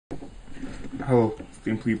Hello,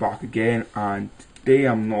 Stean back again, and today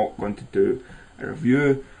I'm not going to do a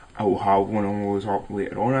review. I will have one of those up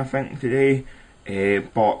later on, I think, today.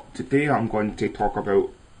 But today I'm going to talk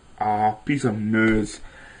about a piece of news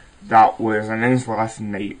that was announced last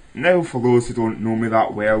night. Now, for those who don't know me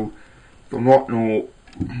that well, they'll not know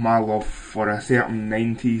my love for a certain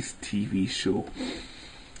 90s TV show.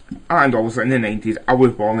 And obviously in the 90s, I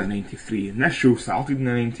was born in 93, and this show started in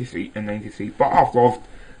 93, but I've loved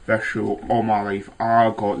this show all my life.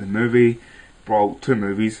 I got the movie, well, 2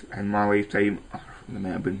 movies in my lifetime. There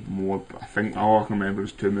might have been more, but I think all I can remember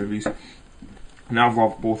is 2 movies. And I've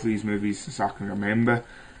loved both of these movies since I can remember.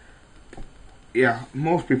 Yeah,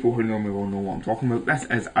 most people who know me will know what I'm talking about. This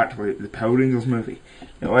is actually the Power Rangers movie.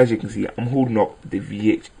 Now, as you can see, I'm holding up the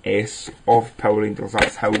VHS of Power Rangers.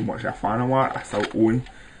 That's how much a fan I am. I still own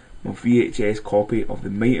my VHS copy of the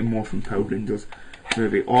Mighty Morphin Power Rangers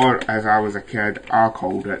movie, or as I was a kid, I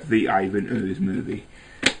called it the Ivan Ooze movie.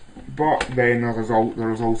 But then as a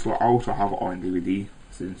result, I also have it on DVD,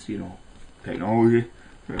 since, you know, technology.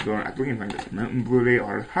 I don't even think it's come out in Blu-ray,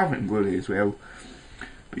 or I have it in Blu-ray as well.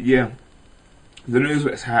 But yeah, the news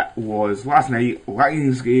that's hit was last night,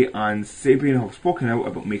 Lionsgate and Sabian have spoken out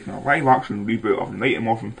about making a live-action reboot of the Mighty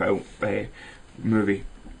Morphin film movie.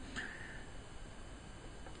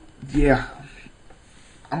 Yeah,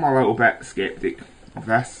 I'm a little bit sceptic of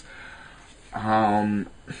this. I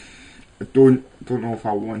don't know if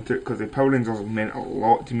I want it, because the Power Rangers have meant a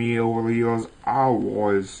lot to me over the years. I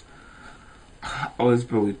was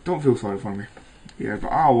bullied. Don't feel sorry for me. Yeah, but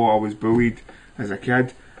I was bullied as a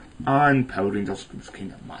kid, and Power Rangers was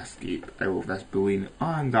kind of my escape out of this bullying.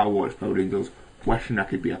 And I watched Power Rangers wishing I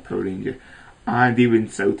could be a Power Ranger. And even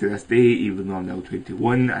still to this day, even though I'm now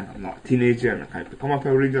 21 and I'm not a teenager and I can't become a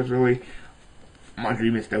Power Ranger really, my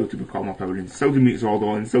dream is still to become a Power Ranger, still to meet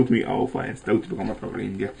Zordon, still to meet Alpha, and still to become a Power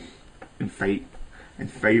Ranger and fight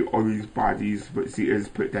all these baddies but Zeta's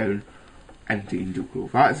put down into Angel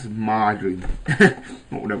Grove. That's my dream.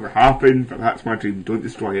 Not would ever happen, but that's my dream. Don't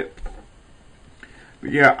destroy it.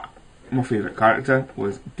 But yeah, my favourite character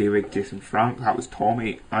was David Jason Frank. That was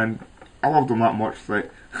Tommy, and I loved him that much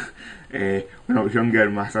that when I was younger,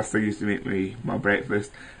 my sister used to make me my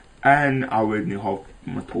breakfast, and I wouldn't have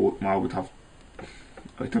I would have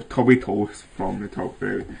Tubby Toast from the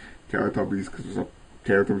Teletubbies, because it was a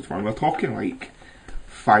Teletubbies fan. We're talking like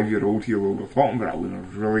 5-year-old here, we're talking about it when I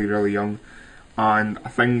was really, really young. And a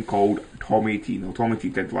thing called Tommy Tea. Now, Tommy Tea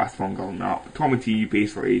did last longer than that, but Tommy Tea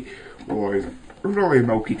basically was really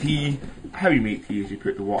milky tea. How you make tea is you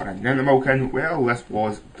put the water in, then the milk in. Well, this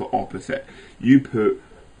was the opposite. You put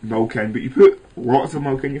milk in, but you put lots of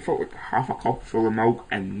milk in. You put like half a cup full of milk,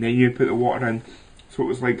 and then you put the water in. So it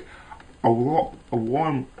was like a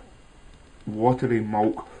warm, watery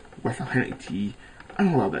milk with a hint of tea and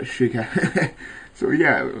a little bit of sugar. So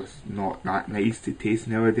yeah, it was not that nice to taste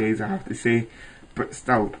nowadays, I have to say. But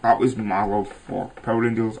still, that was my love for Power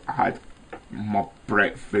Rangers. My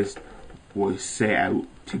breakfast was set out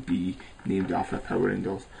to be named after Power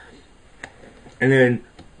Rangers. And then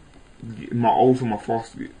my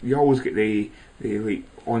first, you always get the like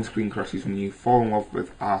on-screen crushes when you fall in love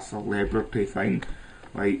with a celebrity thing.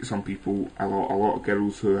 Like some people, a lot of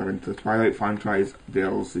girls who are into the Twilight franchise,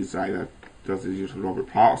 theirs is usually Robert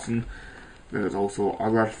Pattinson. There's also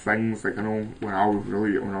other things, like I know when I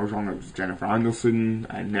was young, it was Jennifer Anderson,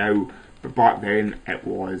 but back then it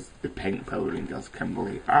was the Pink Power Rangers,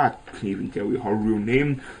 Kimberly. I can't even tell you her real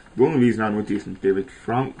name. The only reason I know Jason David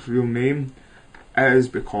Frank's real name is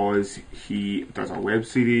because he does a web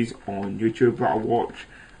series on YouTube that I watch,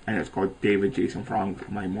 and it's called David Jason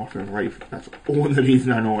Frank, My Morphin Life. That's the only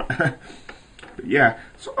reason I know it. But yeah,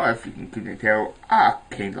 so if you can tell, I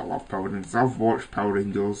kinda love Power Rangers. I've watched Power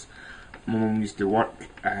Rangers. My mum used to work,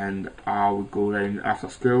 and I would go round after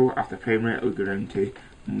school, after primary, I would go round to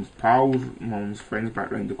mum's pals, mum's friends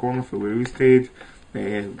back round the corner for where we stayed,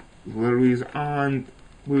 Louise, and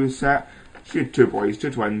we would sit. She had 2 boys,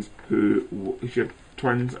 2 twins, she had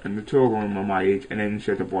twins, and the 2 of them were my age, and then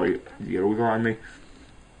she had a boy a year older than me.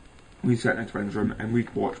 We'd sit in a twins room and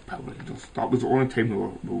we'd watch Power Rangers. That was the only time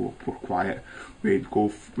we were quiet. We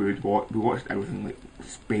watched everything, like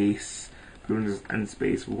Space, Power Rangers in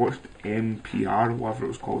Space. We watched MPR, whatever it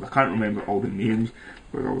was called. I can't remember all the names,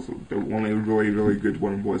 but also the only really, really good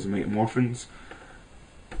one was Mighty Morphins.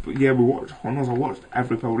 But yeah, we watched Hunters. I watched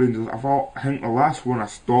every Power Rangers. I think the last one I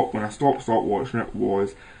stopped watching it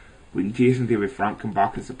was when Jason David Frank came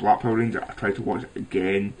back as the Black Power Ranger. I tried to watch it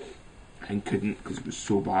again and couldn't, because it was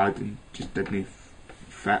so bad and just didn't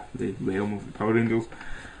fit the realm of the Power Rangers.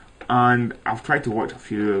 And I've tried to watch a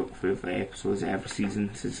few of the episodes every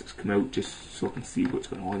season since it's come out, just so I can see what's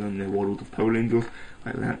going on in the world of Power Rangers.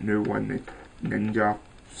 Like that new one, the Ninja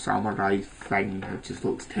Samurai thing, which just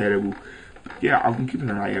looks terrible. But yeah, I've been keeping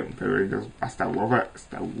an eye out on Power Rangers. I still love it. It's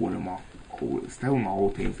still still my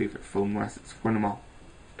all-time favourite film list. It's one of my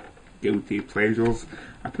guilty pleasures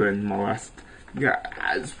I put in my list. Yeah,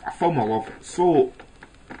 it's a film I love. So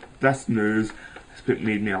this news has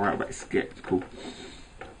made me a little bit sceptical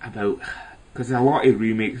about, because a lot of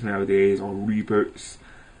remakes nowadays or reboots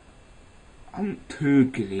aren't too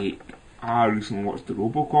great. I recently watched the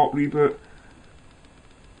Robocop reboot,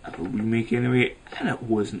 a remake anyway, and it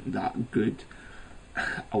wasn't that good.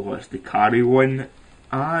 I watched the Carrie one,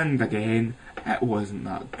 and again, it wasn't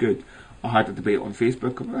that good. I had a debate on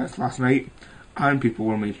Facebook about this last night, and people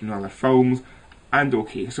were mentioning other films, and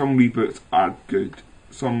okay, some reboots are good.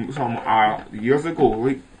 Some are years ago,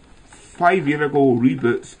 like 5 years ago,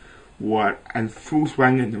 reboots were in full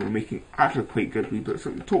swing and they were making actually quite good reboots.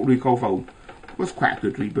 Like the Total Recall film was quite a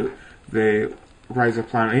good reboot. The Rise of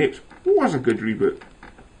Planet Apes was a good reboot.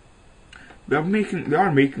 They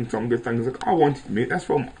are making some good things. Like I wanted to make this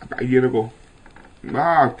film about a year ago.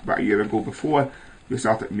 About a year ago, before they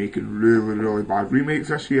started making really bad remakes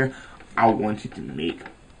this year. I wanted to make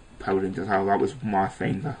Power Rangers. That was my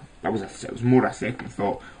thing. It was more a second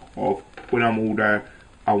thought of when I'm older,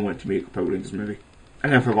 I want to make a Power Rangers movie,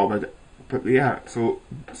 and then I forgot about it. But yeah, so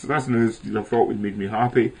that's news I thought would make me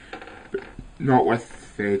happy, but not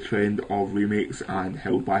with the trend of remakes and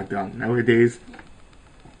held by brand nowadays.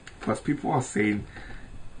 Plus, people are saying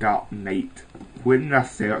Dark Knight. When I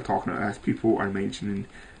start talking about this, people are mentioning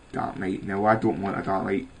Dark Knight. Now, I don't want a Dark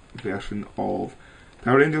Knight version of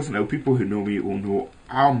Power Rangers. Now, people who know me will know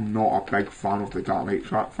I'm not a big fan of the Dark Knight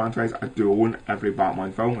franchise. I do own every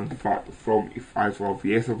Batman film. In fact, as of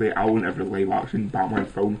yesterday, I own every live action Batman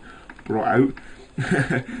film brought out.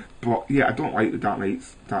 But yeah, I don't like the Dark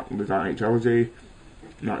Knight trilogy.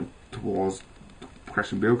 Not towards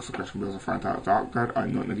Christian Bale, because Christian Bale's a fantastic actor.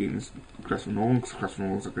 I'm not against Christopher Nolan, because Christopher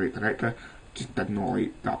Nolan's a great director. Just did not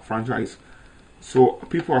like that franchise. So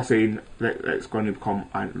people are saying that it's going to become,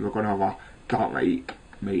 and we're going to have a Dark Knight,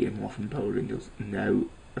 Mighty Morphin Power Rangers. Now,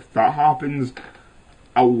 if that happens,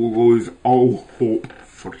 I will lose all hope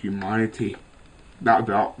for humanity. That'll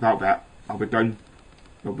be it. I'll be done.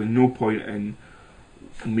 There'll be no point in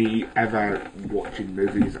me ever watching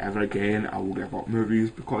movies ever again. I will give up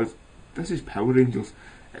movies, because this is Power Rangers.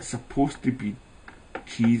 It's supposed to be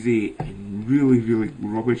cheesy and really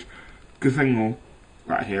rubbish. Good thing though,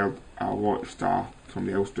 that I heard, I watched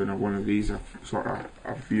somebody else doing one of these, a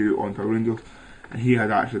review on Power Rangers, and he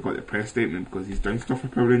had actually got the press statement, because he's done stuff for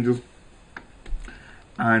Power Rangers,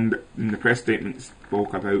 and in the press statement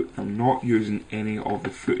spoke about them not using any of the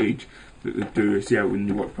footage that they do. See how when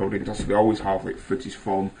you watch Power Rangers, they always have like footage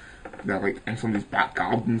from, they're like in somebody's back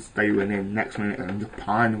garden style, and then next minute they're in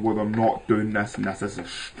Japan, where they're not doing this, and this is a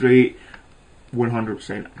straight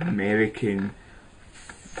 100% American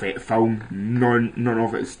film. None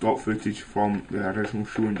of it is stock footage from the original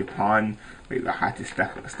show in Japan, like they had to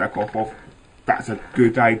stick off of. That's a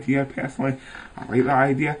good idea, personally. I like that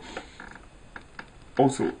idea.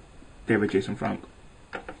 Also, David Jason Frank.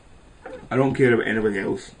 I don't care about anybody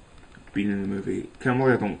else being in the movie.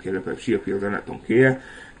 Kimberly, I don't care if she appears in it, don't care.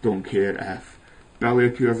 Don't care if Billy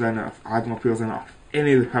appears in it, if Adam appears in it, if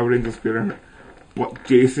any of the Power Rangers appear in it. But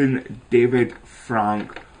Jason David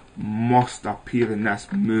Frank must appear in this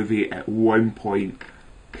movie at one point.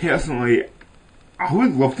 Personally, I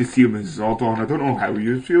would love to see him as Zordon. I don't know how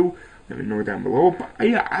you feel, let me know down below. But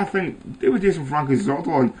yeah, I think David Jason Frank as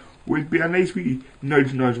Zordon would be a nice wee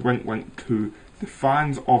nudge, wink to the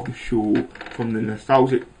fans of the show from the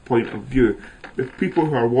nostalgic point of view. The people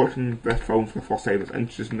who are watching this film for the first time, is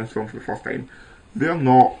interested in this film for the first time, they're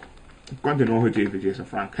not going to know who David Jason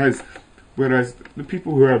Frank is. Whereas the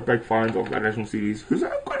people who are big fans of the original series, who's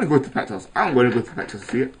I'm going to go to pictures. I'm going to go to pictures to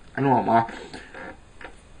see it. I know I'm at.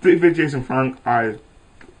 David Jason Frank as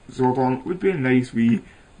Zordon would be a nice wee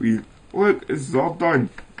look, it's Zordon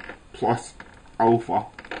plus Alpha.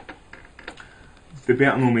 They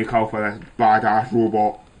better not make Alpha this badass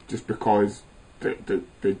robot just because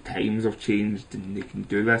the times have changed and they can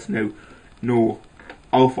do this now. No,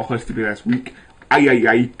 Alpha has to be this weak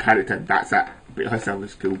character, that's it. But it has to have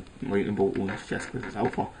this cool lightning bolt on his chest because it's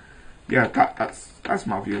Alpha. Yeah, that's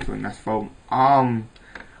my views on this film. I'm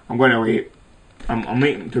going to wait. I'm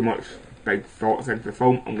making too much big thoughts into the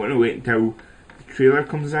film. I'm going to wait until the trailer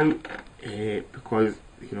comes out, because,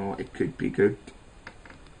 you know, it could be good.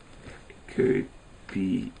 It could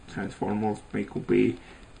be Transformers, Michael Bay,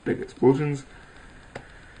 big explosions.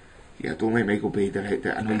 yeah, I don't like Michael Bay direct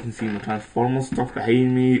it. I know you can see the Transformers stuff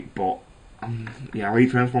behind me, but yeah, I like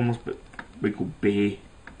Transformers, but Michael Bay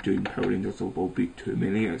doing Power Rangers will be too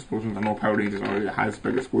many explosions. I know Power Rangers already has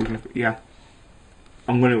big explosions, but yeah,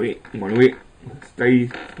 I'm gonna wait. I'm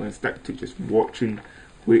gonna stick to just watching,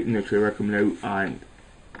 waiting the trailer coming out, and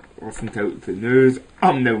listening to the news.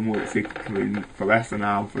 I'm now more excited for this than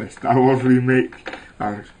I am for the Star Wars remake,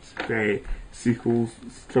 or sequels,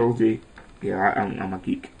 trilogy. Yeah, I'm a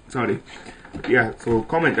geek. Sorry. But yeah, so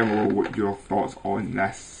comment down below what your thoughts on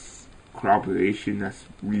this collaboration, this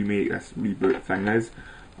remake, this reboot thing is,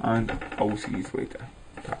 and I'll see you later.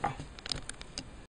 Ta-ta.